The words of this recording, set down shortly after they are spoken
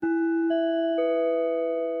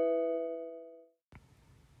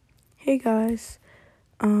Hey guys,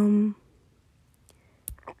 um,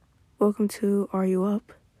 welcome to Are You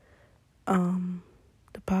Up?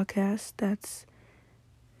 The podcast that's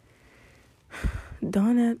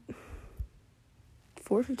done at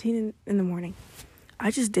 4:15 in the morning.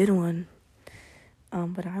 I just did one,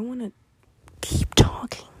 but I want to keep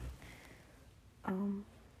talking.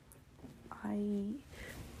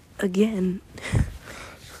 Again,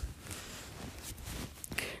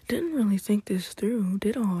 didn't really think this through,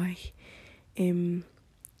 did I? I didn't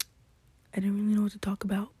really know what to talk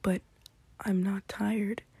about, but I'm not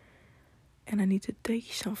tired, and I need to tell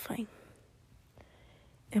you something.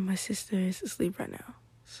 And my sister is asleep right now,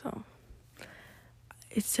 so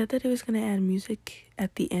it said that it was going to add music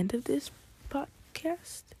at the end of this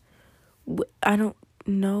podcast. I don't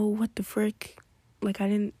know what the frick, I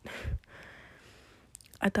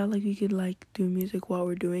thought, we could, do music while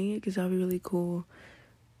we're doing it, because that would be really cool,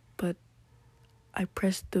 but I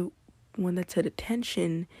pressed the one that said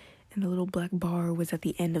attention, and the little black bar was at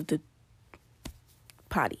the end of the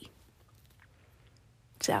potty.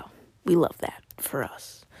 So, we love that for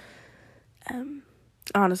us.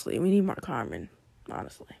 Honestly, we need Mark Harmon,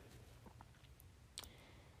 honestly.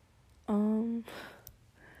 I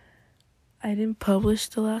didn't publish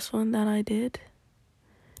the last one that I did,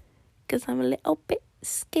 because I'm a little bit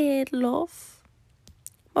scared, love.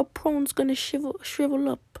 My prawn's gonna shrivel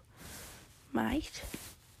up, mate.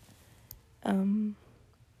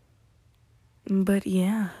 But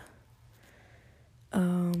yeah.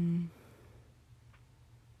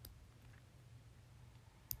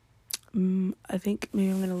 I think maybe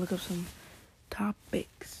I'm gonna look up some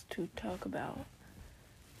topics to talk about,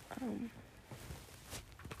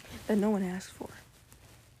 that no one asked for.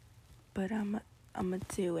 But I'm gonna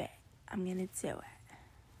do it. I'm gonna do it.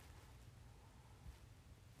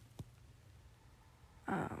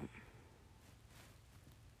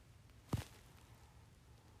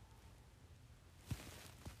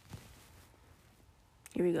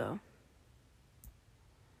 Here we go.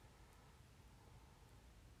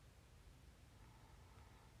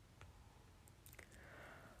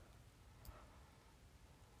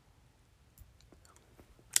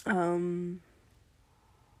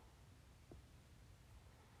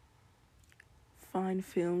 Find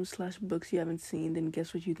films/books you haven't seen, then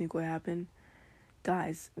guess what you think will happen.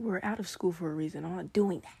 Guys, we're out of school for a reason. I'm not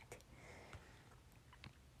doing that.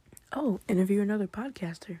 Oh, interview another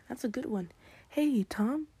podcaster. That's a good one. Hey,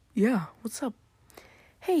 Tom. Yeah, what's up?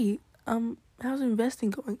 Hey, how's investing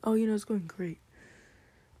going? Oh, it's going great.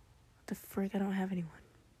 What the frick? I don't have anyone.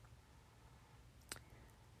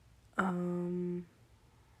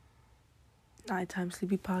 Nighttime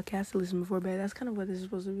sleepy podcast to listen before bed. That's kind of what this is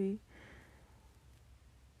supposed to be.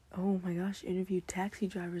 Oh my gosh, interview taxi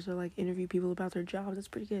drivers, or interview people about their jobs. That's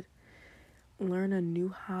pretty good. Learn a new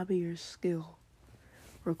hobby or skill.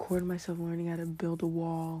 Record myself learning how to build a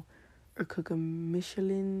wall or cook a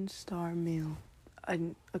Michelin star meal.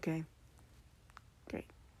 Okay. Great.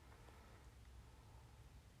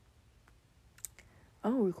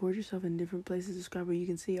 Oh, record yourself in different places. Describe what you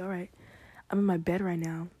can see. All right. I'm in my bed right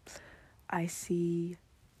now. I spy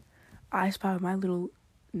my little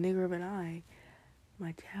nigger of an eye.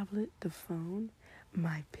 My tablet, the phone,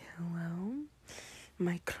 my pillow,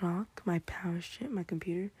 my clock, my power strip, my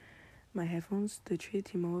computer, my headphones, the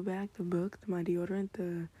T-Mobile bag, the book, my deodorant,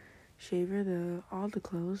 the shaver, all the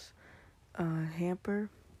clothes, hamper.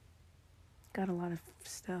 Got a lot of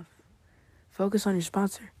stuff. Focus on your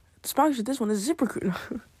sponsor. The sponsor of this one is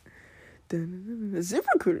ZipRecruiter.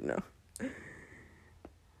 ZipRecruiter, no.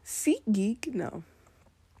 SeatGeek, no.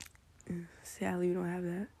 Sadly, we don't have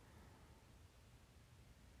that.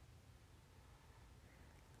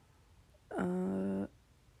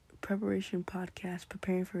 Preparation podcast,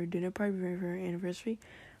 preparing for a dinner party, preparing for an anniversary,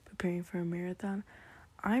 preparing for a marathon.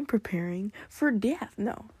 I'm preparing for death.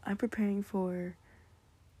 No, I'm preparing for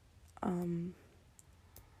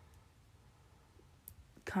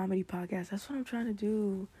comedy podcast. That's what I'm trying to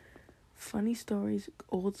do. Funny stories,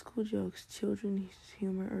 old school jokes, children's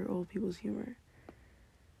humor, or old people's humor.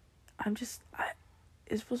 It's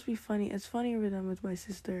supposed to be funny. It's funnier with them with my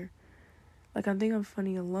sister. I think I'm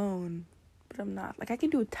funny alone, but I'm not. I can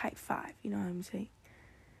do a type 5, you know what I'm saying?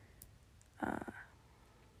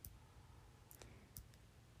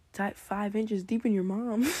 Type 5 inches deep in your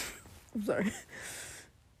mom. I'm sorry.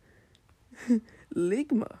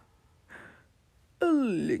 Ligma.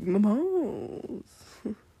 Ligma balls.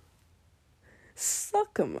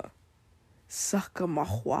 Suckama. Suckama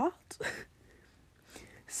what?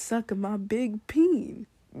 Suck my big peen,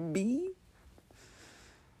 B.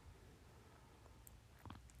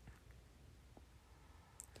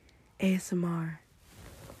 ASMR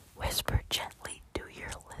with whisper gently to your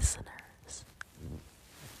listeners.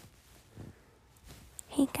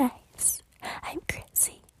 Hey guys, I'm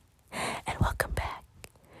Chrissy, and welcome back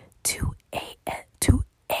to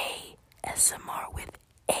ASMR with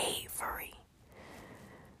Avery.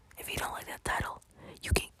 If you don't like that title,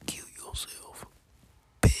 you can kill yourself.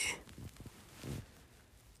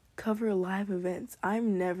 Cover live events.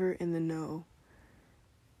 I'm never in the know.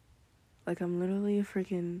 Like, I'm literally a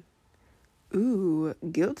freaking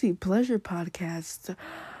guilty pleasure podcast.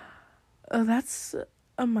 That's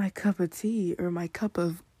my cup of tea or my cup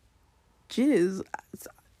of jizz.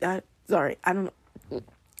 Sorry, I don't know.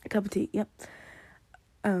 A cup of tea. Yep.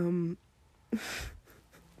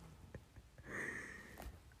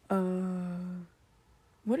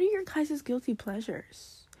 What are your guys' guilty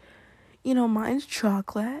pleasures? Mine's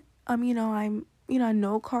chocolate. I'm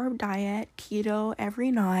no carb diet, keto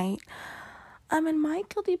every night. And my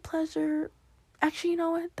guilty pleasure, actually, you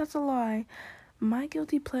know what? That's a lie. My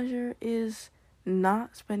guilty pleasure is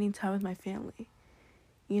not spending time with my family.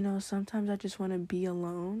 Sometimes I just want to be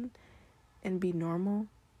alone and be normal,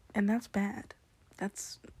 and that's bad.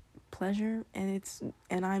 That's pleasure, and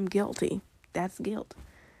I'm guilty. That's guilt.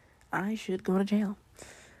 I should go to jail.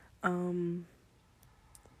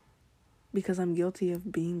 Because I'm guilty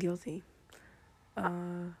of being guilty.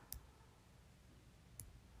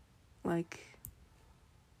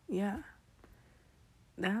 Yeah.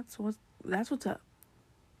 That's what's up.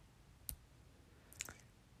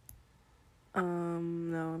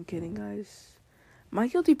 No, I'm kidding, guys. My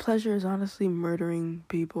guilty pleasure is honestly murdering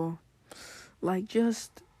people.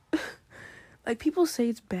 Just like, people say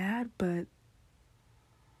it's bad, but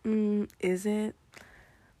is it?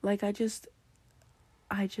 I just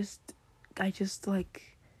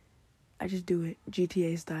do it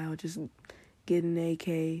GTA style. Just get an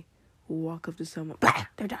AK, walk up to someone, bah,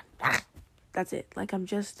 they're done. Ah, that's it. I'm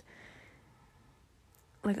just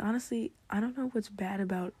honestly, I don't know what's bad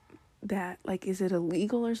about that. Is it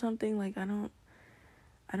illegal or something? I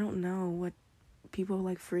don't know what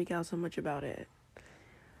people freak out so much about it.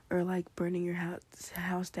 Or burning your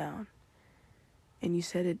house down and you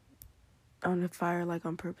set it on fire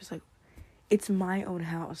on purpose. It's my own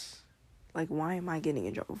house. Why am I getting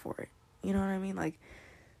in trouble for it? You know what I mean?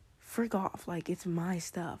 Frick off. It's my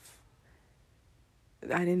stuff.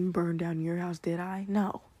 I didn't burn down your house, did I?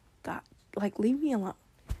 No. God, leave me alone.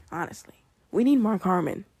 Honestly. We need Mark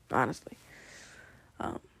Harmon. Honestly.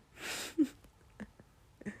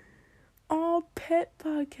 All pet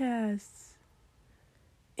podcasts.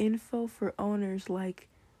 Info for owners like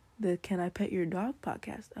the Can I Pet Your Dog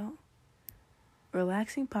podcast. Oh.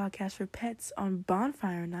 Relaxing podcast for pets on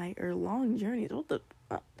bonfire night or long journeys. What the...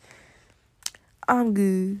 I'm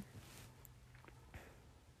good.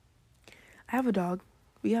 I have a dog.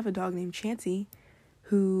 We have a dog named Chansey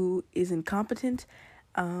who is incompetent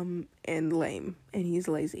and lame, and he's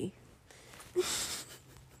lazy.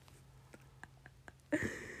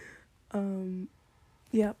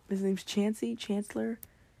 Yep, his name's Chancellor.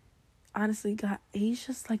 Honestly, God, he's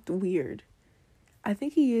just weird. I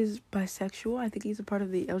think he is bisexual. I think he's a part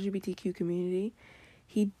of the LGBTQ community.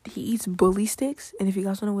 He eats bully sticks, and if you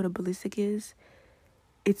guys don't know what a bully stick is,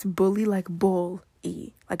 it's bully like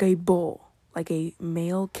bull-y, like a bull, like a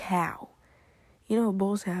male cow. You know what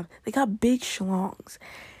bulls have? They got big schlongs,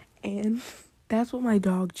 and that's what my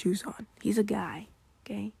dog chews on. He's a guy,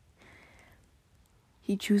 okay?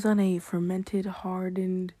 He chews on a fermented,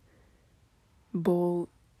 hardened bull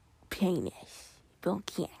penis, bull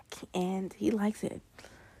cat, and he likes it.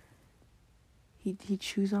 He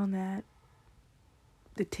chews on that.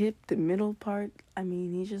 The tip, the middle part. I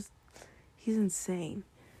mean, he's insane.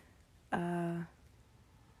 And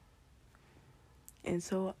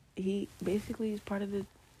so he basically is part of the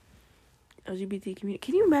LGBT community.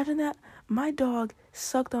 Can you imagine that? My dog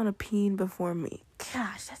sucked on a peen before me.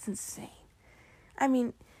 Gosh, that's insane. I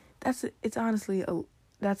mean, it's honestly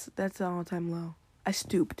that's an all-time low. I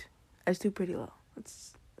stooped pretty low.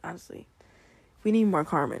 That's honestly, we need Mark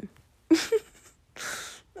Harmon.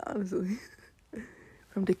 Honestly,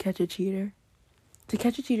 from To Catch a Cheater. To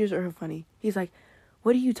Catch a Cheaters are funny. He's like,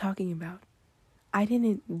 "What are you talking about? I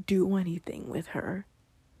didn't do anything with her."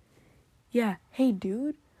 Yeah, hey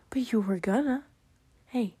dude, but you were gonna.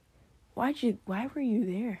 Hey, why were you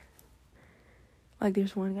there?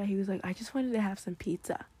 There's one guy, he was like, "I just wanted to have some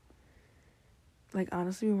pizza."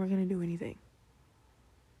 Honestly, we weren't gonna do anything.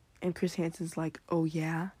 And Chris Hansen's like, "Oh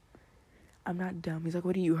yeah? I'm not dumb." He's like,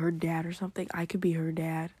 "What are you, her dad or something? I could be her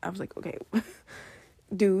dad." I was like, okay,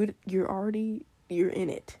 dude, you're in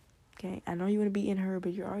it. Okay, I know you want to be in her,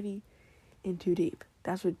 but you're already in too deep.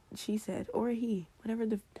 That's what she said, or he, whatever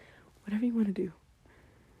you want to do.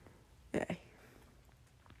 Yeah.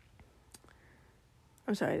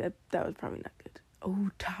 I'm sorry, that was probably not good. Oh,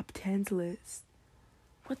 top 10 list.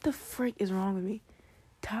 What the frick is wrong with me?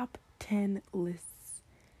 Top 10 lists.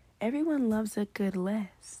 Everyone loves a good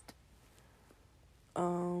list.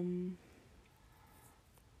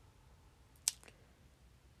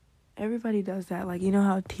 Everybody does that. Like, you know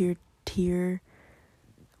how tier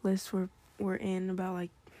lists were in about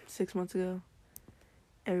like 6 months ago?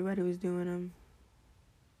 Everybody was doing them.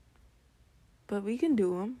 But we can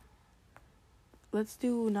do them. Let's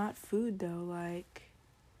do not food though. Like,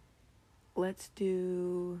 let's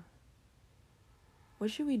do...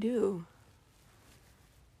 What should we do?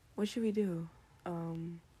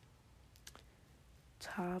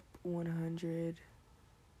 Top 100.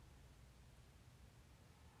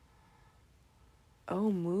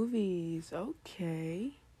 Oh, movies.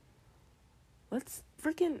 Okay. Let's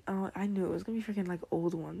freaking... Oh, I knew it was gonna be freaking like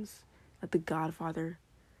old ones. Like The Godfather.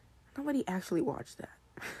 Nobody actually watched that.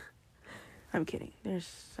 I'm kidding. There's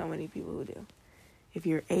so many people who do. If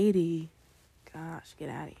you're 80, gosh, get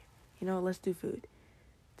out of here. You know what? Let's do food.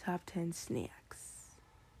 Top 10 snacks.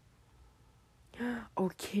 Oh,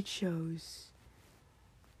 kid shows.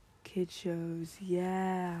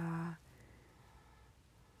 Yeah.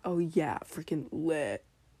 Oh, yeah. Freaking lit.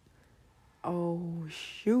 Oh,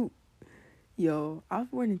 shoot. Yo, I was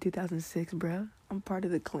born in 2006, bruh. I'm part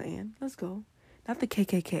of the Klan. Let's go. Not the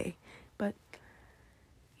KKK. But,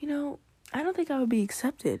 you know, I don't think I would be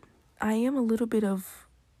accepted. I do have a little bit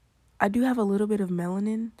of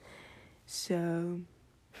melanin. So,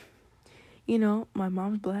 you know, my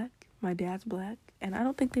mom's black, my dad's black, and I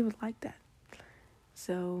don't think they would like that.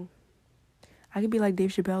 So, I could be like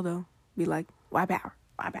Dave Chappelle, though. Be like, why power?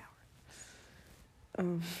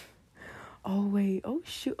 Oh, wait. Oh,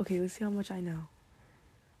 shoot. Okay, let's see how much I know.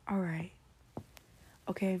 All right.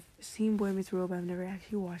 Okay, I've seen Boy Meets World, but I've never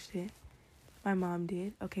actually watched it. My mom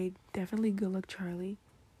did. Okay, definitely Good Luck Charlie.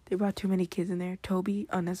 They brought too many kids in there. Toby,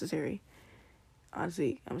 unnecessary.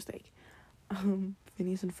 Honestly, a mistake.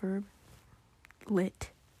 Phineas and Ferb, lit.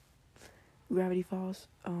 Gravity Falls.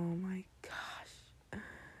 Oh my gosh.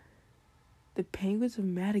 The Penguins of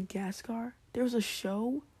Madagascar. There was a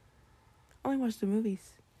show. I only watched the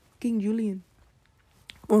movies. King Julian.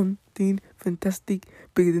 One thing fantastic,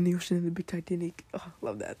 bigger than the ocean and the big Titanic. Oh,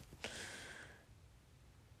 love that.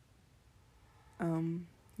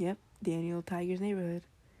 Yep, Daniel Tiger's Neighborhood.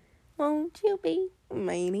 Won't you be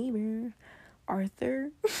my neighbor, Arthur?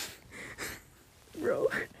 Bro,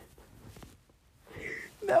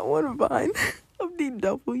 that one vine of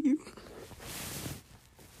DW.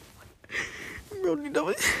 Bro,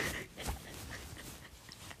 DW.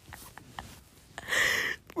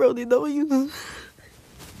 Bro, DW.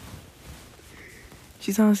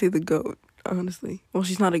 She's honestly the GOAT, honestly. Well,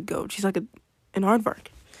 she's not a GOAT. She's like an aardvark.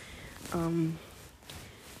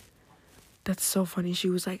 That's so funny. She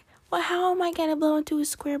was like, well, how am I going to blow into a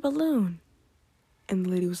square balloon? And the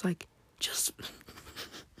lady was like, just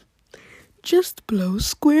blow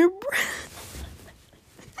square breath.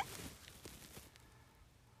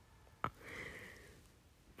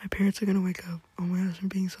 My parents are going to wake up. Oh my gosh, I'm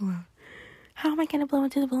being so loud. How am I going to blow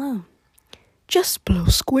into the balloon? Just blow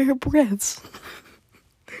square breaths.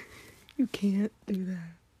 You can't do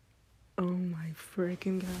that. Oh my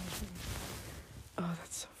freaking gosh. Oh,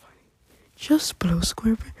 that's so funny. Just blow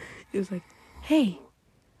square breath. It was like, hey,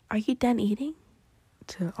 are you done eating?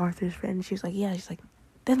 To Arthur's friend. She was like, yeah. She's like,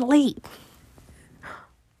 then leave.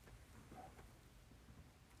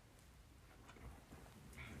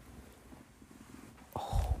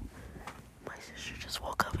 Oh, my sister just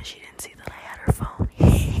woke up and she didn't see that I had her phone.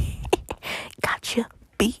 Gotcha,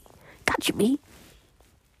 B.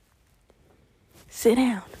 Sit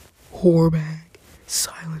down. Whore bag.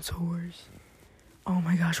 Silence whores. Oh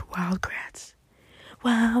my gosh, Wildcrats.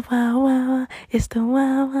 Wow, wow, wow. It's the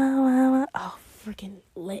wow, wow, wow, wow. Oh, freaking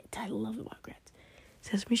lit. I love the Wildcrats.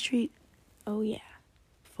 Sesame Street. Oh yeah.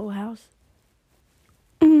 Full House.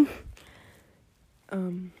 Fairly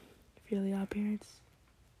Odd Parents.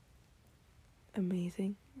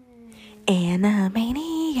 Amazing.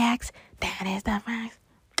 Animaniacs. That is the facts.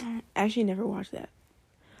 I actually never watched that.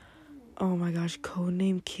 Oh my gosh,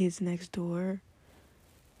 Codename Kids Next Door.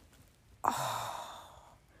 Oh,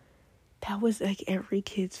 that was like every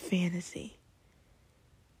kid's fantasy.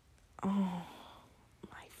 Oh,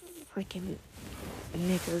 my freaking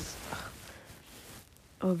niggas.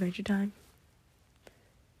 Oh, Adventure Time.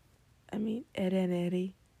 I mean, Ed and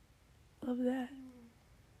Eddie. Love that.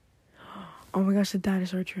 Oh my gosh, the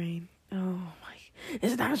Dinosaur Train. Oh my,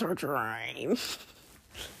 it's a Dinosaur Train.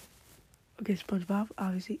 Okay, SpongeBob,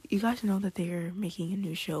 obviously. You guys know that they're making a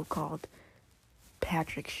new show called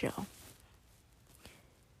Patrick's Show.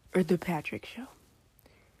 Or the Patrick Show.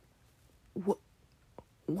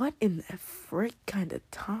 What in the frick kind of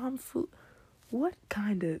tomfool? What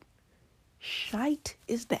kind of shite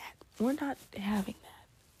is that? We're not having that.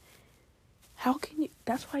 How can you?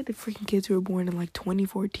 That's why the freaking kids who were born in like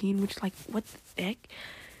 2014, which like, what the heck?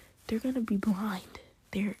 They're gonna be blind.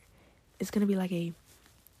 It's gonna be like a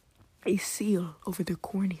seal over their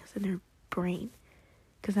corneas and their brain.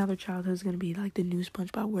 Because now their childhood is gonna be like the new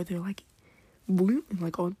SpongeBob, where they're like, bloop, and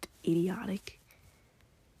like all idiotic.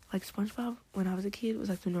 Like SpongeBob, when I was a kid, was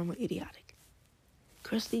like the normal idiotic.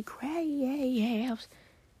 Krusty Krabs.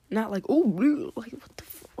 Not like, oh, like,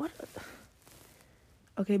 what?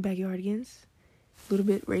 Okay, Backyardigans. A little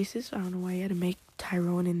bit racist. I don't know why you had to make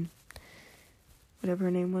Tyrone and whatever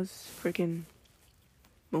her name was, freaking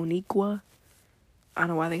Moniqua. I don't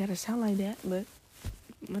know why they gotta sound like that, but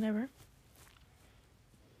whatever.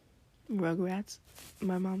 Rugrats.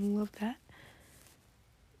 My mom loved that.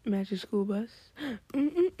 Magic School Bus.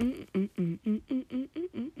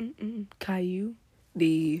 Caillou.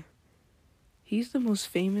 He's the most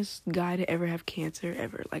famous guy to ever have cancer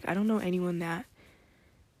ever. Like, I don't know anyone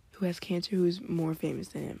who has cancer who is more famous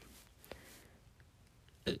than him.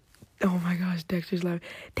 Oh my gosh, Dexter's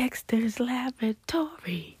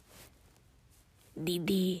Laboratory.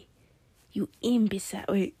 Didi, you imbecile.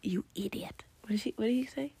 Wait, you idiot. What did he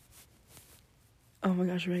say? Oh my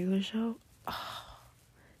gosh, regular show? Oh,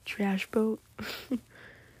 Trash Boat.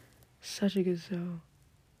 Such a good show.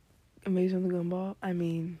 Amazing the Gumball. I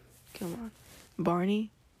mean, come on. Barney.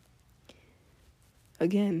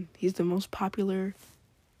 Again, he's the most popular,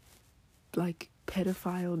 like,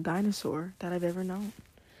 pedophile dinosaur that I've ever known.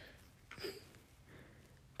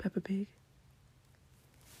 Peppa Pig.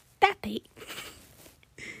 Daddy.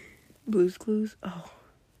 Blue's Clues. Oh.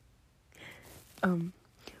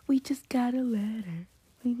 We just got a letter.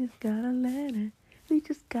 We just got a letter. We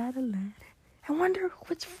just got a letter. I wonder who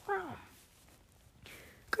it's from.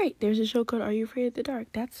 Great. There's a show called Are You Afraid of the Dark?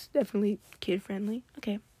 That's definitely kid-friendly.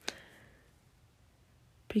 Okay.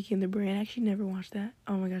 Pinky and the Brain. I actually never watched that.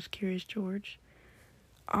 Oh my gosh, Curious George.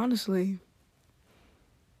 Honestly,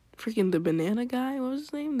 freaking the banana guy, what was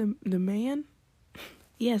his name? The man?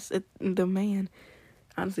 Yes, the man.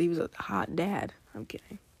 Honestly, he was a hot dad. I'm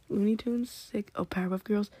kidding. Looney Tunes, sick. Oh, Powerpuff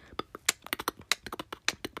Girls.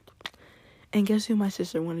 And guess who my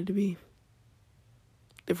sister wanted to be?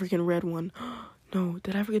 The freaking red one. No,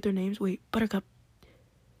 did I forget their names? Wait, Buttercup.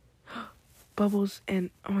 Bubbles and,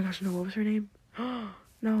 oh my gosh, no, what was her name?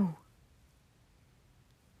 No.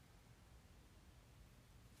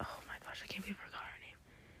 Oh my gosh, I can't believe I forgot her name.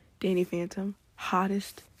 Danny Phantom.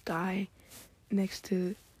 Hottest guy next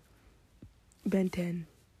to Ben 10.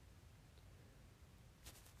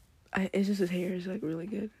 It's just his hair is like really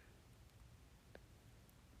good.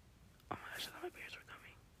 Oh my gosh, I thought my parents were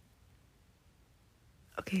coming.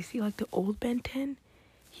 Okay, see, like the old Ben 10,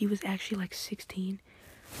 he was actually like 16.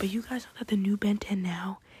 But you guys know that the new Ben 10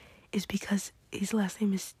 now is because his last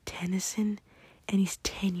name is Tennyson and he's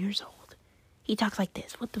 10 years old. He talks like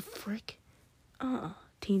this. What the frick?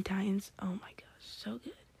 Teen Titans. Oh my gosh, so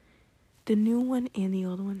good. The new one and the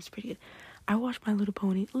old one is pretty good. I watched My Little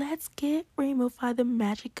Pony. Let's get rainbow-fied. The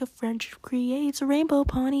magic of friendship creates rainbow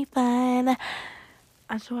pony fun.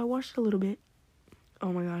 So I watched a little bit.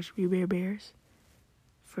 Oh my gosh, We Bare Bears.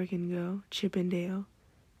 Freaking go. Chip and Dale.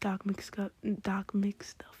 Doc McStuffins.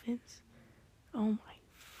 Oh my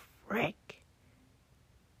frick.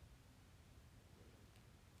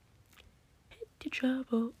 Hit the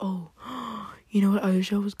trouble. Oh, you know what other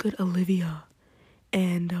show was good? Olivia.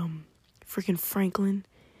 And freaking Franklin.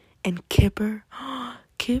 And Kipper.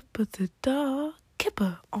 Kipper the dog.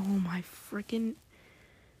 Kipper. Oh my freaking.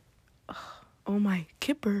 Oh my.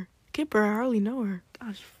 Kipper. I hardly know her.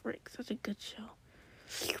 Gosh, frick. Such a good show.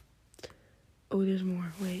 Oh, there's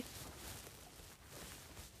more. Wait.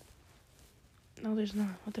 No, there's not.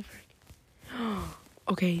 What the frick?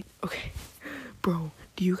 Okay. Bro,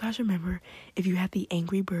 do you guys remember if you had the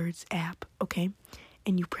Angry Birds app, okay?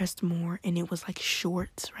 And you pressed more and it was like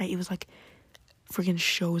shorts, right? It was like freaking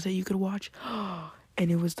shows that you could watch.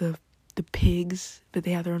 And it was the pigs, but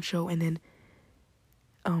they had their own show. And then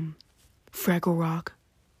Fraggle Rock.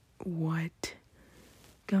 What?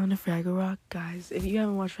 Going to Fraggle Rock? Guys, if you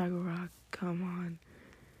haven't watched Fraggle Rock, come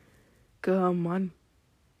on.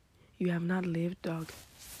 You have not lived, dog.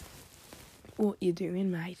 What you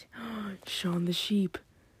doing, mate? Shaun the Sheep.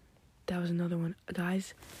 That was another one.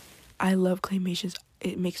 Guys, I love claymations.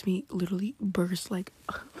 It makes me literally burst like,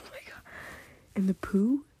 oh my god. And the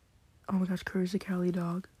Pooh? Oh my gosh, Courage the Cowardly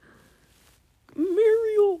Dog.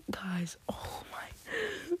 Muriel! Guys, oh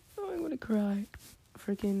my. Oh, I'm gonna cry.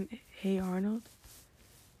 Freaking Hey Arnold.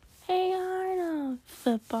 Hey Arnold,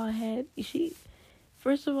 football head.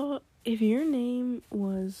 First of all, if your name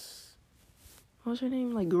was, what was her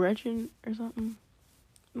name? Like Gretchen or something?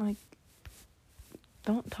 Like,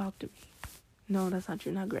 don't talk to me. No, that's not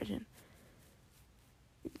true. Not Gretchen.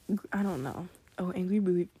 I don't know. Oh,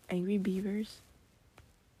 Angry Beavers.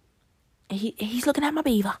 He's looking at my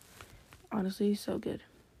beaver. Honestly, he's so good.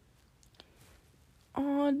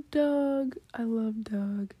 Oh, Doug. I love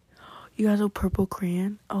Doug. You guys know Purple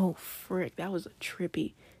Crayon? Oh, frick. That was a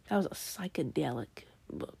psychedelic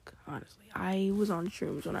book, honestly. I was on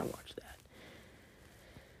shrooms when I watched that.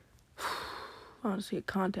 Honestly, a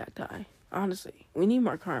contact high. Honestly, we need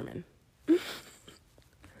Mark Harmon.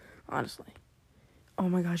 Honestly. Oh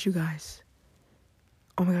my gosh, you guys.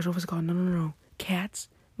 Oh my gosh, what was it called? No. Cats?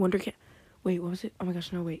 Wonder Cat. Wait, what was it? Oh my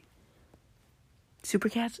gosh, no, wait. Super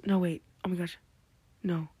Cats? No, wait. Oh my gosh.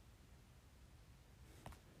 No.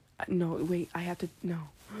 No, wait, I have to, no.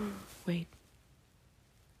 Wait.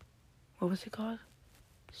 What was it called?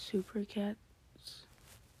 Super Cats?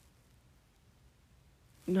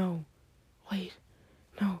 No. Wait.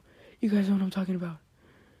 No. You guys know what I'm talking about.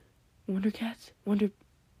 Wonder Cats? No.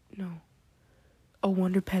 Oh,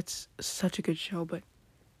 Wonder Pets, such a good show, but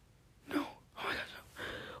no. Oh my gosh, no.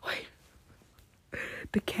 Wait.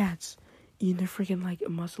 The cats. They're freaking like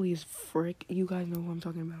muscly as frick. You guys know what I'm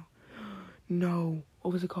talking about. No.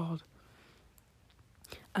 What was it called?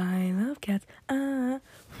 I love cats. No.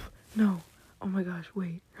 Oh my gosh,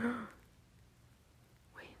 wait.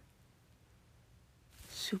 Wait.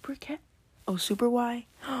 Super Cat? Oh, Super Y?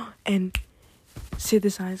 And Sid the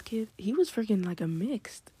Science Kid? He was freaking like a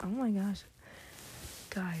mixed. Oh my gosh.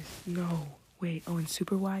 Guys, no. Wait, oh, and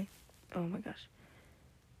Super Y? Oh my gosh.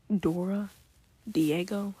 Dora?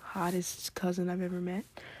 Diego? Hottest cousin I've ever met.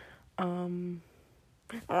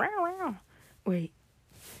 Wait.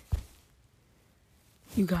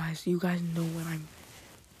 You guys know what I'm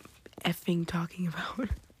effing talking about.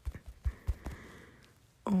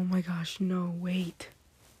 Oh my gosh, no, wait.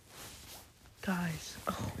 Guys,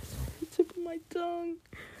 oh, it's on the tip of my tongue.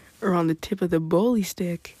 Or on the tip of the bully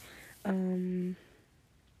stick.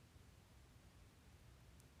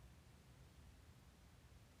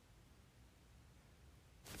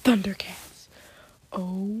 Thundercats.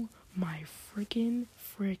 Oh my freaking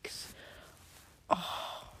fricks.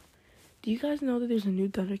 Oh. Do you guys know that there's a new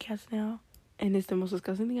Thundercats now? And it's the most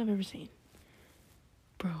disgusting thing I've ever seen.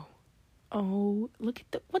 Bro. Oh, look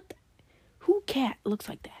at who cat looks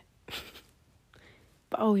like that?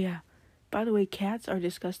 But, oh yeah. By the way, cats are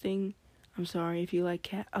disgusting. I'm sorry if you like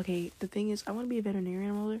cat. Okay, the thing is, I want to be a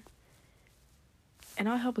veterinarian older. And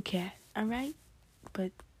I'll help a cat, alright?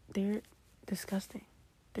 But they're disgusting.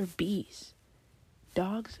 They're bees.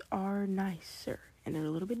 Dogs are nicer, and they're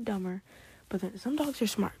a little bit dumber. But some dogs are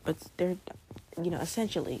smart, but they're,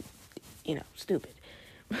 essentially, stupid.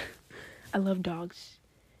 I love dogs.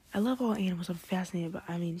 I love all animals. I'm fascinated, but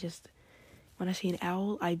just when I see an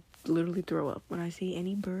owl, I literally throw up. When I see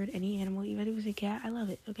any bird, any animal, even if it was a cat, I love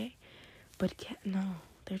it, okay? But cat, no.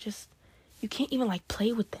 They're just, you can't even,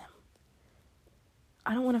 play with them.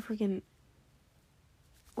 I don't want to freaking,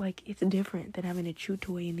 it's different than having a chew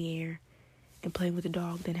toy in the air and playing with a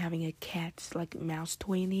dog than having a cat's, mouse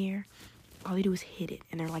toy in the air. All they do is hit it,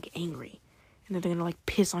 and they're, angry. And then they're gonna,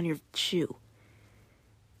 piss on your shoe.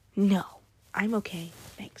 No. I'm okay.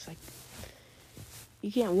 Thanks.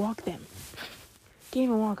 You can't walk them. Can't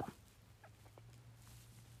even walk them.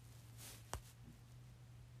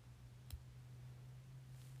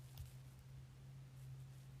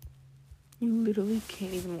 You literally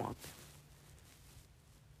can't even walk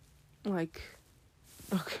them. Okay.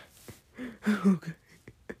 Okay.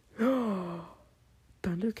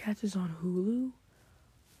 Thundercats is on Hulu?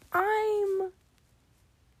 I'm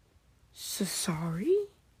so sorry?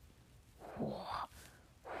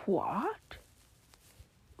 What?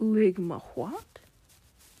 Ligma what?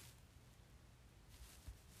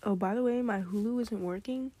 Oh, by the way, my Hulu isn't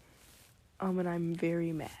working. And I'm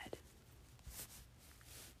very mad.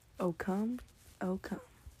 Oh, come.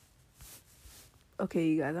 Okay,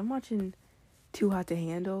 you guys, I'm watching Too Hot to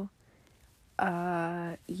Handle.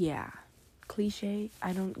 Yeah. Cliche.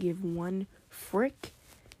 I don't give one frick.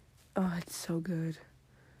 Oh, it's so good.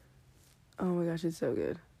 Oh my gosh, it's so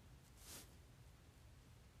good.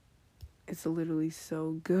 It's literally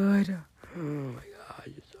so good. Oh my gosh,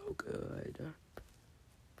 it's so good.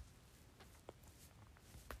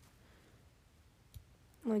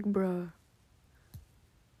 Bruh.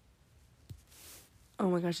 Oh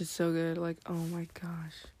my gosh, it's so good. Oh my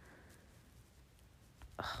gosh.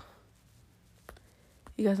 Ugh.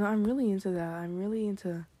 You guys know, I'm really into that. I'm really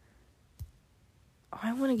into... Oh,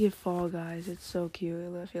 I want to get Fall Guys. It's so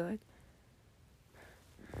cute. I feel like.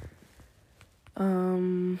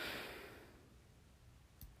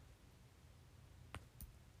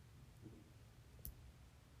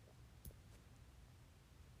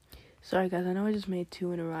 Sorry guys, I know I just made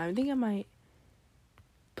 2 in a row. I think I might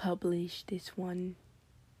publish this one.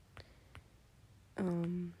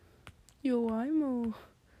 요아이모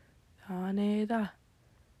아내다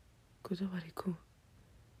고자바리쿠.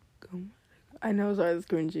 I know, sorry, it's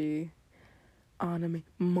cringy. Anime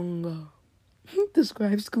manga.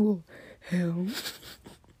 Describe school. Hell.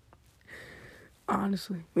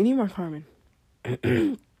 Honestly, we need Mark Harmon.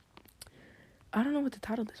 I don't know what to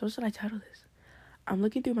title this. What should I title this? I'm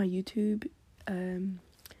looking through my YouTube.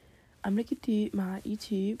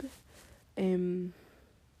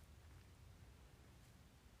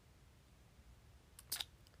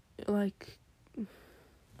 Like, oh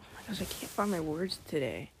my gosh, I can't find my words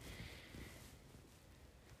today.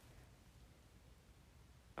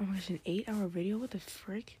 Oh my gosh, an 8-hour video? What the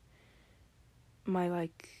frick? My,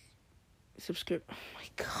 like, oh my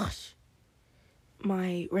gosh.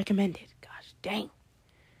 My recommended. Gosh, dang.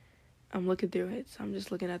 I'm looking through it, so I'm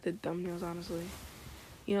just looking at the thumbnails, honestly.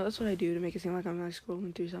 You know, that's what I do to make it seem like I'm, like,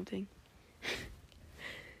 scrolling through something.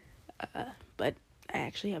 But I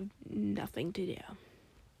actually have nothing to do.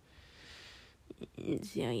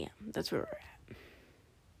 So, yeah, that's where we're at.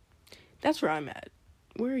 That's where I'm at.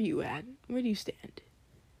 Where are you at? Where do you stand?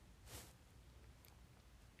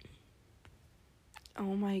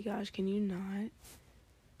 Oh my gosh, can you not?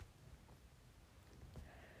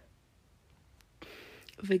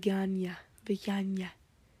 Vegania.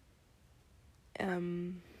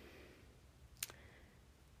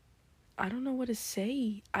 I don't know what to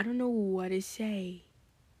say.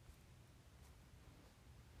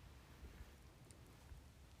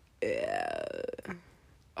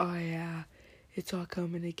 Oh yeah, it's all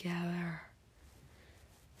coming together.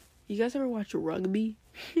 You guys ever watch rugby?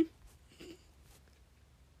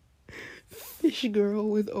 Fish girl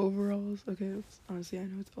with overalls. Okay, honestly, I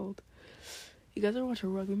know it's old. You guys ever watch a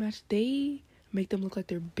rugby match? They make them look like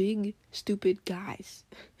they're big, stupid guys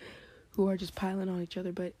who are just piling on each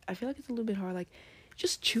other. But I feel like it's a little bit hard. Like,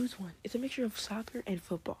 just choose one. It's a mixture of soccer and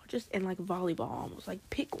football. And like volleyball almost. Like,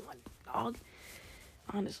 pick one, dog.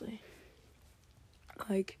 Honestly.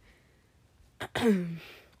 Like,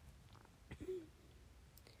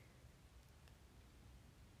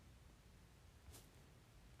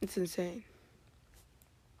 it's insane.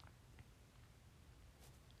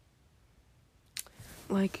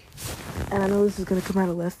 Like, and I know this is gonna come out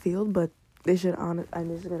of left field, but they should this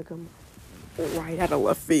is gonna come right out of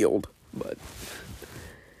left field, but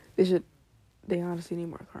they honestly need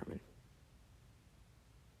Mark Harmon.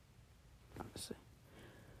 Honestly.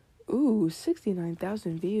 Ooh,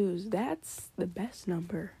 69,000 views. That's the best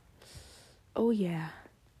number. Oh, yeah.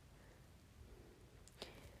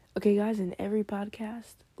 Okay, guys, in every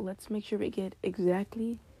podcast, let's make sure we get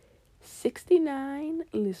exactly 69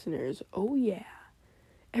 listeners. Oh, yeah.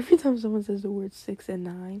 Every time someone says the word 6 and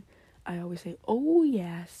 9, I always say, oh,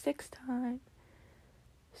 yeah, 6 time.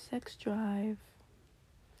 Sex drive.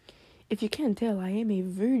 If you can't tell, I am a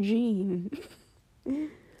virgin.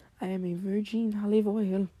 I am a virgin olive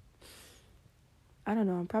oil. I don't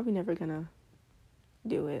know. I'm probably never gonna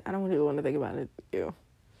do it. I don't really want to think about it. Ew.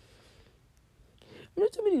 I'm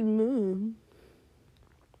not somebody's mom.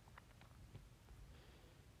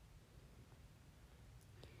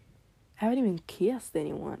 I haven't even kissed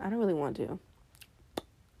anyone. I don't really want to.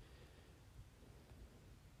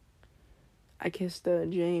 I kissed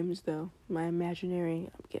James, though. My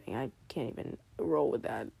imaginary. I'm kidding. I can't even roll with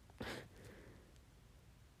that.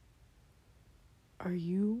 Are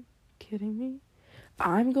you kidding me?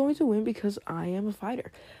 I'm going to win because I am a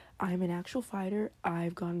fighter. I'm an actual fighter.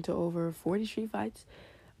 I've gone to over 40 street fights.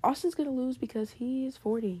 Austin's gonna lose because he is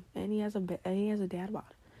 40 and he has a dad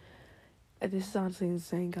bod. This is honestly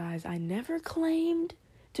insane, guys. I never claimed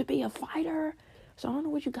to be a fighter, so I don't know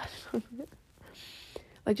what you guys.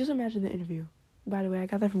 Like, just imagine the interview. By the way, I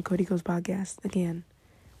got that from Cody's podcast. Again,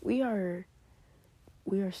 we are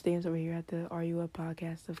stands over here at the Are You Up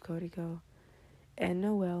podcast of Codyco. And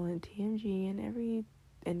Noel and TMG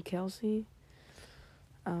and Kelsey.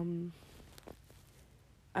 I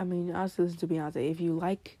mean, I also listen to Beyonce. If you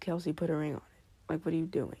like Kelsey, put a ring on it. Like, what are you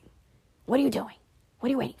doing? What are you doing? What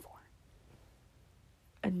are you waiting for?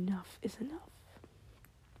 Enough is enough.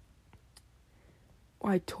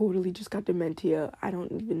 I totally just got dementia. I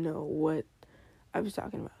don't even know what I was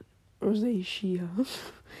talking about. Rosacea.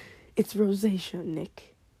 It's rosacea,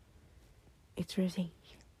 Nick. It's rosacea.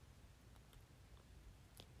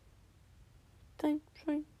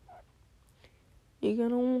 You You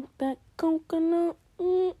gonna want that coconut?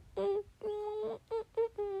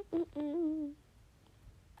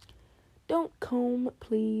 Don't comb,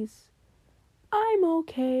 please. I'm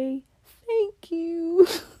okay. Thank you.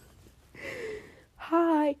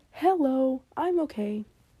 Hi. Hello. I'm okay.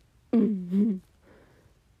 Mm-hmm.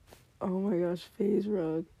 Oh my gosh, FaZe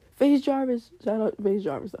Rug. FaZe Jarvis. Shout out FaZe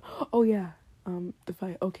Jarvis. Oh yeah. The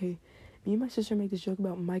fight. Okay. Me and my sister make this joke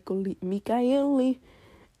about Mikael Lee.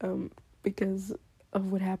 Because of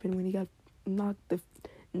what happened when he got knocked the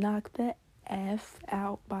F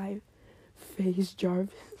out by FaZe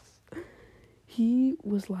Jarvis. He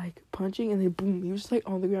was like punching and then boom, he was just like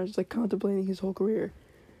on the ground, just like contemplating his whole career.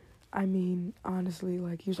 I mean, honestly,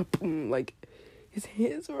 like he was like boom, like his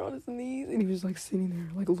hands were on his knees and he was like sitting there,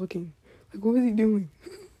 like looking, like what was he doing?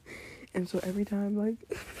 And so every time, like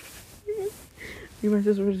me and my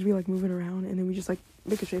sister would just be like moving around, and then we just like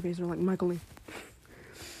make a straight face and we're like, Michael Lee.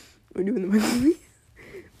 We're doing the Michael Lee.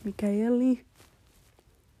 Mikael Lee.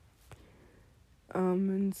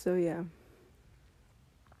 And so yeah.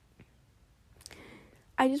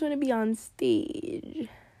 I just want to be on stage.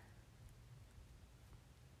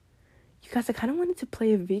 You guys, I kind of wanted to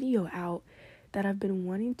play a video out that I've been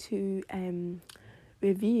wanting to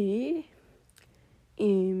review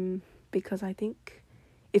because I think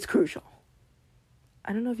it's crucial.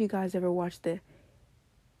 I don't know if you guys ever watched the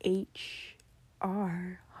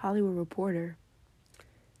HR Hollywood Reporter,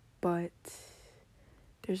 but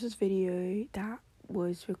there's this video that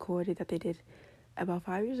was recorded that they did about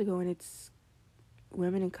 5 years ago, and it's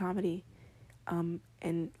women in comedy.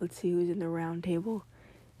 And let's see who's in the round table.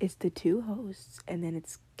 It's the two hosts, and then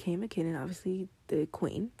it's Kay McKinnon, obviously the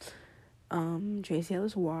queen, Tracy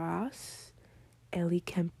Ellis Ross, Ellie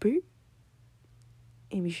Kemper,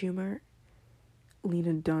 Amy Schumer,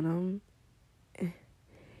 Lena Dunham,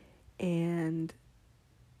 and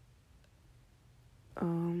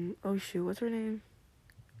oh shoot, what's her name?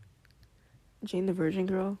 Jane the Virgin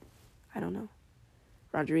Girl? I don't know.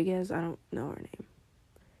 Rodriguez? I don't know her name.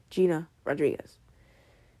 Gina Rodriguez,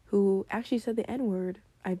 who actually said the N-word,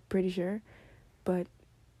 I'm pretty sure, but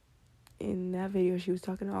in that video she was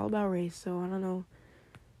talking all about race, so I don't know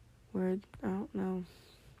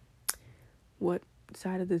what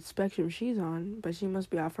side of the spectrum she's on, but she must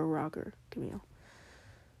be off her rocker, Camille,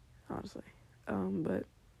 honestly. But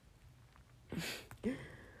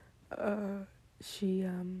she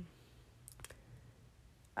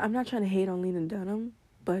I'm not trying to hate on Lena Dunham,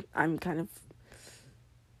 but I'm kind of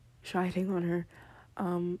shiting on her.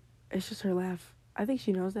 It's just her laugh. I think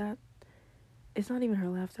she knows that. It's not even her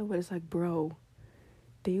laugh though, but it's like, bro,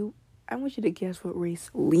 I want you to guess what race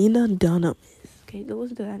Lena Dunham is. Okay,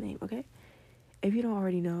 listen to that name, okay? If you don't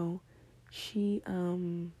already know, she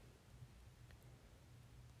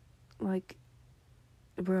like,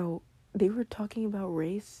 bro, they were talking about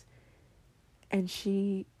race and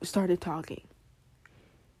she started talking.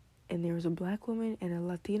 And there was a black woman and a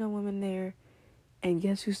Latina woman there, and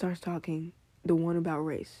guess who starts talking? The one about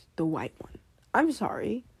race, the white one. I'm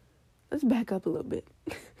sorry. Let's back up a little bit.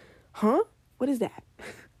 Huh? What is that?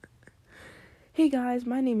 Hey guys,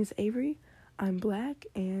 my name is Avery. I'm black,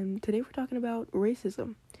 and today we're talking about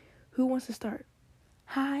racism. Who wants to start?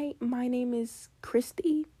 Hi, my name is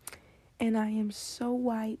Christy, and I am so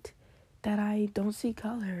white that I don't see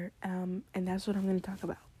color, and that's what I'm going to talk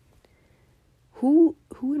about. Who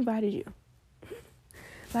invited you?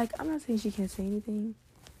 Like, I'm not saying she can't say anything,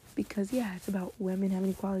 because yeah, it's about women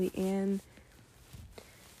having equality and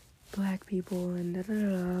black people and but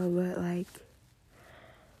like,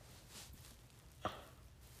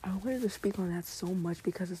 I wanted to speak on that so much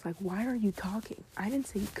because it's like, why are you talking? I didn't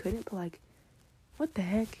say you couldn't, but like, what the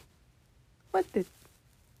heck? Are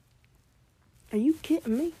you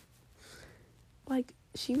kidding me? Like,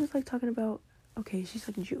 she was like talking about, okay, she's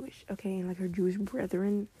like Jewish, okay, and like her Jewish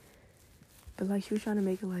brethren, but like she was trying to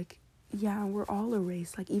make it like, yeah, we're all a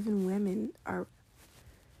race, like even women are,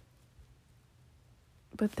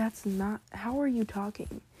 but that's not, how are you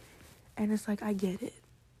talking? And it's like, I get it,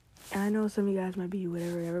 and I know some of you guys might be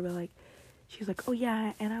whatever, but like, she's like, oh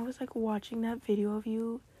yeah, and I was like watching that video of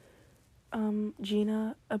you,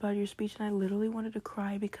 Gina, about your speech, and I literally wanted to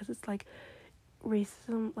cry because it's like,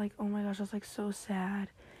 racism, like, oh my gosh, that's like so sad,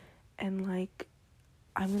 and like,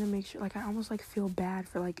 I'm gonna make sure, like, I almost like feel bad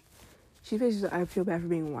for like, she basically said, I feel bad for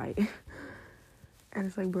being white. And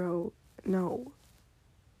it's like, bro, no.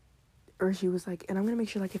 Or she was like, and I'm gonna make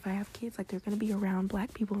sure, like, if I have kids, like, they're gonna be around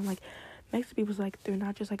black people, and like Mexican people's like, they're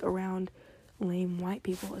not just like around lame white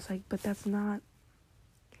people. It's like, but that's not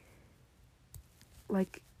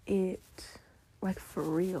like it, like, for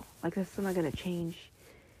real. Like, that's still not gonna change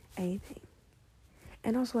anything.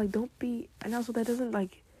 And also, like, don't be, and also that doesn't,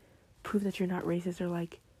 like, prove that you're not racist or,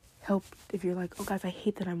 like, help if you're like, oh, guys, I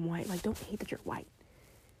hate that I'm white. Like, don't hate that you're white.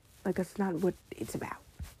 Like, that's not what it's about.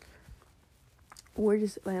 We're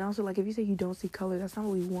just, and also, like, if you say you don't see color, that's not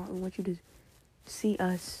what we want. We want you to see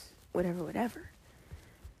us, whatever.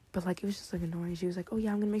 But, like, it was just, like, annoying. She was like, oh,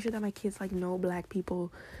 yeah, I'm gonna make sure that my kids, like, know black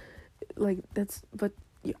people. Like, that's, but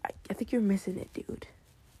I think you're missing it, dude.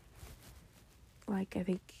 Like, I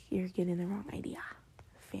think you're getting the wrong idea,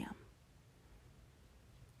 fam.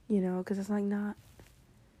 You know, because it's, like, not,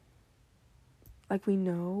 like, we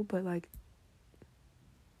know, but, like,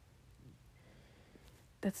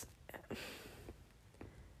 that's,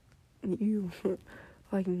 you,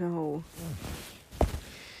 like, no.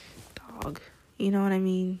 Dog. You know what I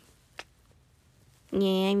mean?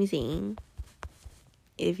 Yeah, I'm saying.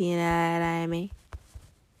 If you know what I mean.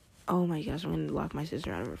 Oh my gosh, I'm gonna lock my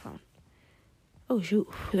sister out of her phone. Oh shoot,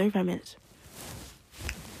 35 minutes.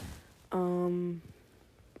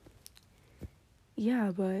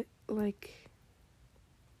 Yeah, but, like,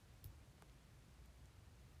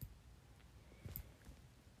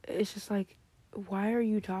 it's just like, why are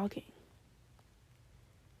you talking?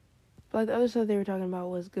 Like, the other stuff they were talking about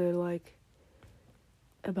was good, like,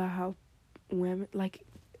 about how women, like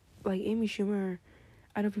Amy Schumer,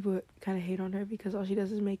 I know people kind of hate on her because all she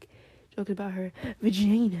does is make jokes about her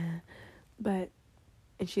vagina, but,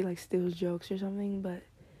 and she, like, steals jokes or something, but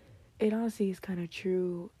it honestly is kind of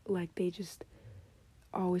true. Like, they just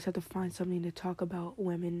always have to find something to talk about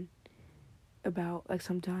women about. Like,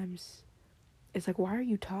 sometimes it's like, why are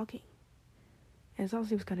you talking? And it also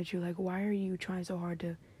seems kind of true. Like, why are you trying so hard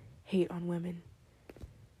to hate on women?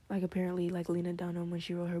 Like, apparently, like, Lena Dunham, when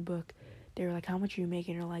she wrote her book, they were like, how much are you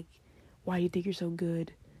making? Or, like, why do you think you're so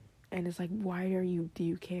good? And it's like, do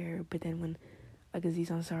you care? But then when, like, Aziz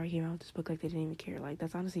Ansari came out with this book, like, they didn't even care. Like,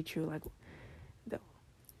 that's honestly true. Like,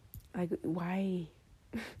 why?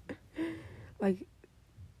 Like,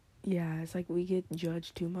 yeah, it's like we get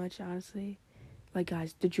judged too much, honestly. Like,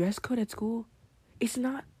 guys, the dress code at school, it's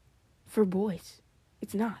not for boys.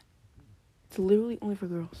 It's not. It's literally only for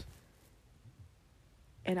girls.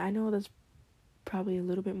 And I know that's probably a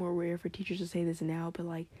little bit more rare for teachers to say this now, but,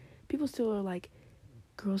 like, people still are like,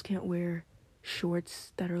 girls can't wear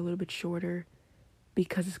shorts that are a little bit shorter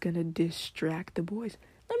because it's gonna distract the boys.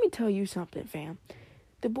 Let me tell you something, fam.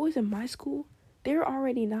 The boys in my school, they're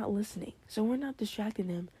already not listening, so we're not distracting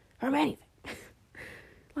them from anything.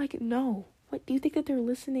 Like, no. What, do you think that they're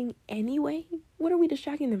listening anyway? What are we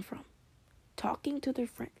distracting them from? Talking to their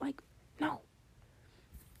friend? Like, no.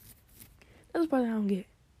 That's the part that I don't get.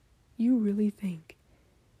 You really think,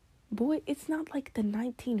 boy, it's not like the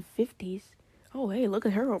 1950s. Oh, hey, look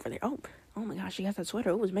at her over there. Oh my gosh, she has that sweater.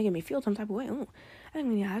 It was making me feel some type of way. Oh, I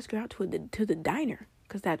didn't even ask her out to the diner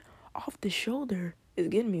because that off the shoulder is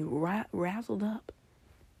getting me razzled up.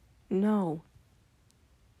 No.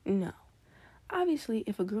 Obviously,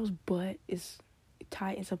 if a girl's butt is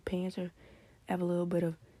tight in some pants or have a little bit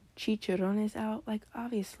of chicharrones out, like,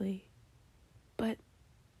 obviously. But,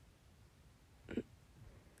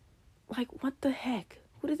 like, what the heck?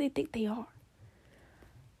 Who do they think they are?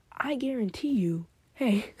 I guarantee you,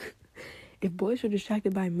 hey, if boys were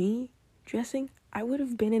distracted by me dressing, I would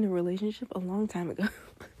have been in a relationship a long time ago.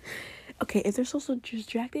 Okay, if they're so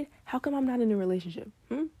distracted, how come I'm not in a relationship?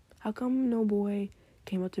 How come no boy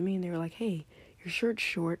came up to me and they were like, hey, your shirt's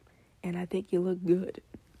short and I think you look good?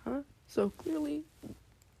 Huh? So clearly,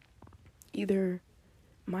 either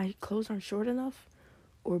my clothes aren't short enough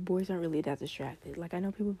or boys aren't really that distracted. Like, I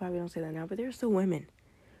know people probably don't say that now, but there are still women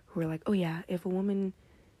who are like, oh yeah, if a woman,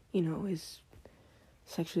 you know, is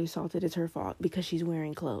sexually assaulted, it's her fault because she's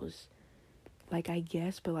wearing clothes. Like, I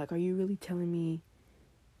guess, but, like, are you really telling me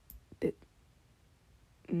that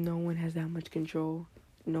no one has that much control?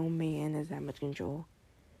 No man has that much control?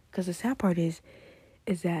 Because the sad part is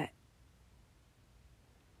that,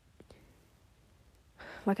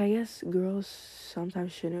 like, I guess girls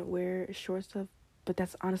sometimes shouldn't wear short stuff, but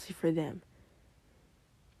that's honestly for them.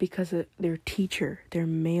 Because their teacher, their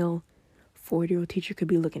male 40-year-old teacher could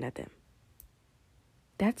be looking at them.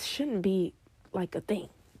 That shouldn't be, like, a thing,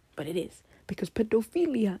 but it is. Because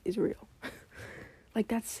pedophilia is real. Like,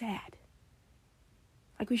 that's sad.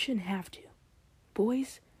 Like, we shouldn't have to.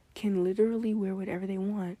 Boys can literally wear whatever they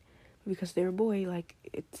want because they're a boy, like,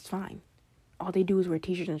 it's fine. All they do is wear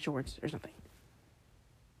t-shirts and shorts or something.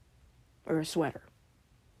 Or a sweater.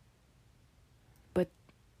 But,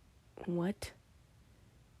 what?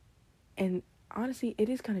 And, honestly, it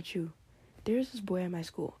is kind of true. There's this boy at my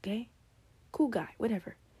school, okay? Cool guy,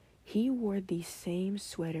 whatever. He wore the same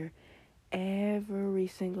sweater every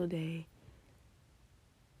single day.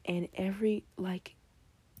 And every, like,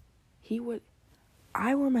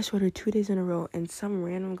 I wore my sweater 2 days in a row, and some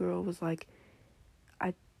random girl was like,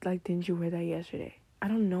 didn't you wear that yesterday? I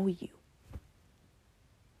don't know you.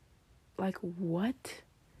 Like, what?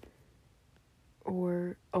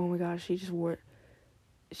 Or, oh my gosh, she just wore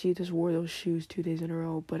those shoes 2 days in a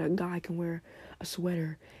row, but a guy can wear a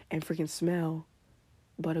sweater and freaking smell,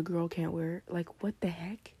 but a girl can't wear, like, what the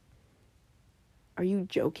heck? Are you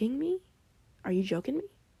joking me? Are you joking me?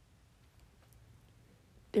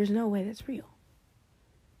 There's no way that's real.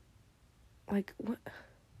 Like, what?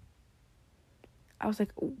 I was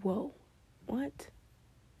like, whoa, what?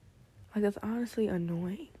 Like, that's honestly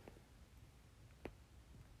annoying.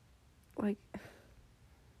 Like,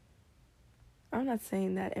 I'm not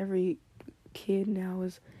saying that every kid now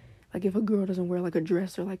is, like, if a girl doesn't wear, like, a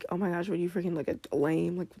dress, they're like, oh my gosh, what are you freaking, like, a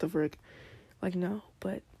lame? Like, what the frick? Like, no,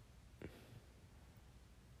 but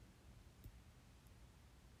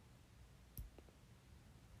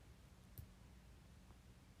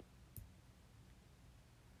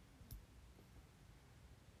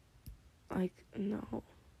like, no.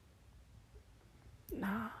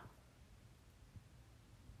 Nah.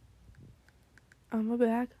 I'm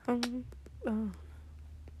back.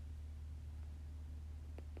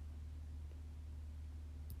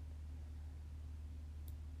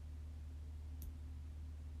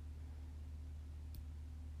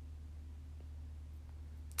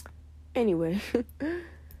 Anyway,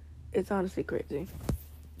 it's honestly crazy.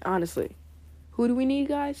 Honestly. Who do we need,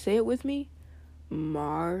 guys? Say it with me.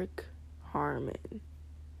 Mark Harmon.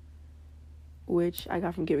 Which I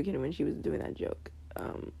got from Gibby Kitty when she was doing that joke.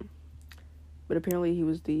 But apparently he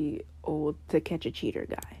was the old to catch a cheater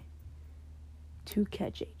guy. To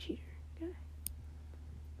catch a cheater guy.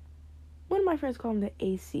 One of my friends call him the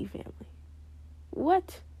AC family.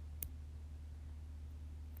 What?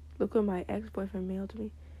 Look what my ex-boyfriend mailed to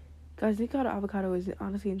me. Guys, Nico Avocado is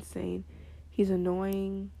honestly insane. He's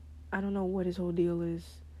annoying. I don't know what his whole deal is.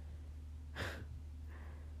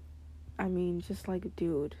 I mean, just like,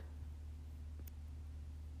 dude.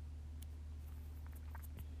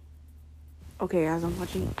 Okay, as I'm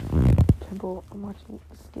watching Temple, I'm watching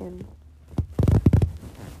Skin.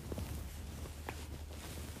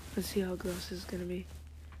 Let's see how gross this is gonna be.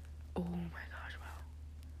 Oh my gosh, wow.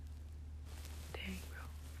 Dang, bro.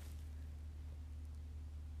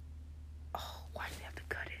 Oh, why do they have to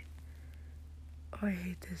cut it? Oh, I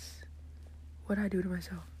hate this. What'd I do to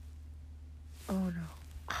myself? Oh no.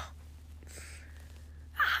 Oh.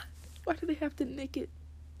 Ah, why do they have to nick it?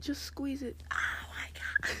 Just squeeze it. Oh my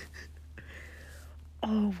god.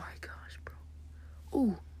 Oh my gosh, bro.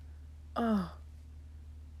 Ooh. Oh.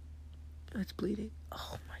 It's bleeding.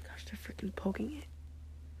 Oh my gosh, they're freaking poking it.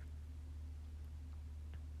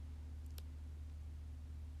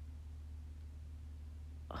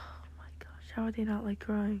 Oh my gosh, how are they not like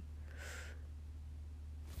crying?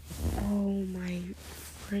 Oh my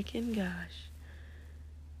freaking gosh.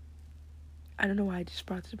 I don't know why I just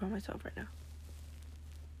brought this about myself right now.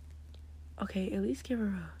 Okay, at least give her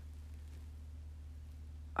a...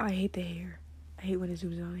 I hate the hair. I hate when it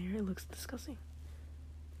zooms in on the hair. It looks disgusting.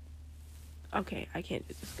 Okay, I can't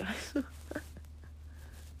do this, guys.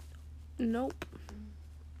 Nope.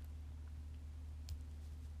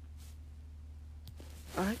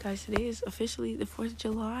 Alright, guys, today is officially the 4th of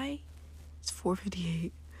July. It's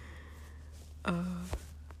 4:58. I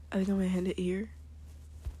think I'm gonna end it here.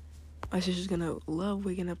 My sister's gonna love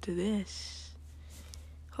waking up to this.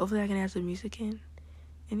 Hopefully I can add some music in.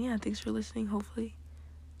 And yeah, thanks for listening, hopefully.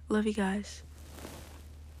 Love you guys.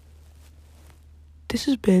 This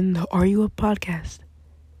has been the Are You Up podcast.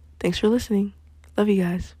 Thanks for listening. Love you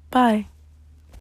guys. Bye.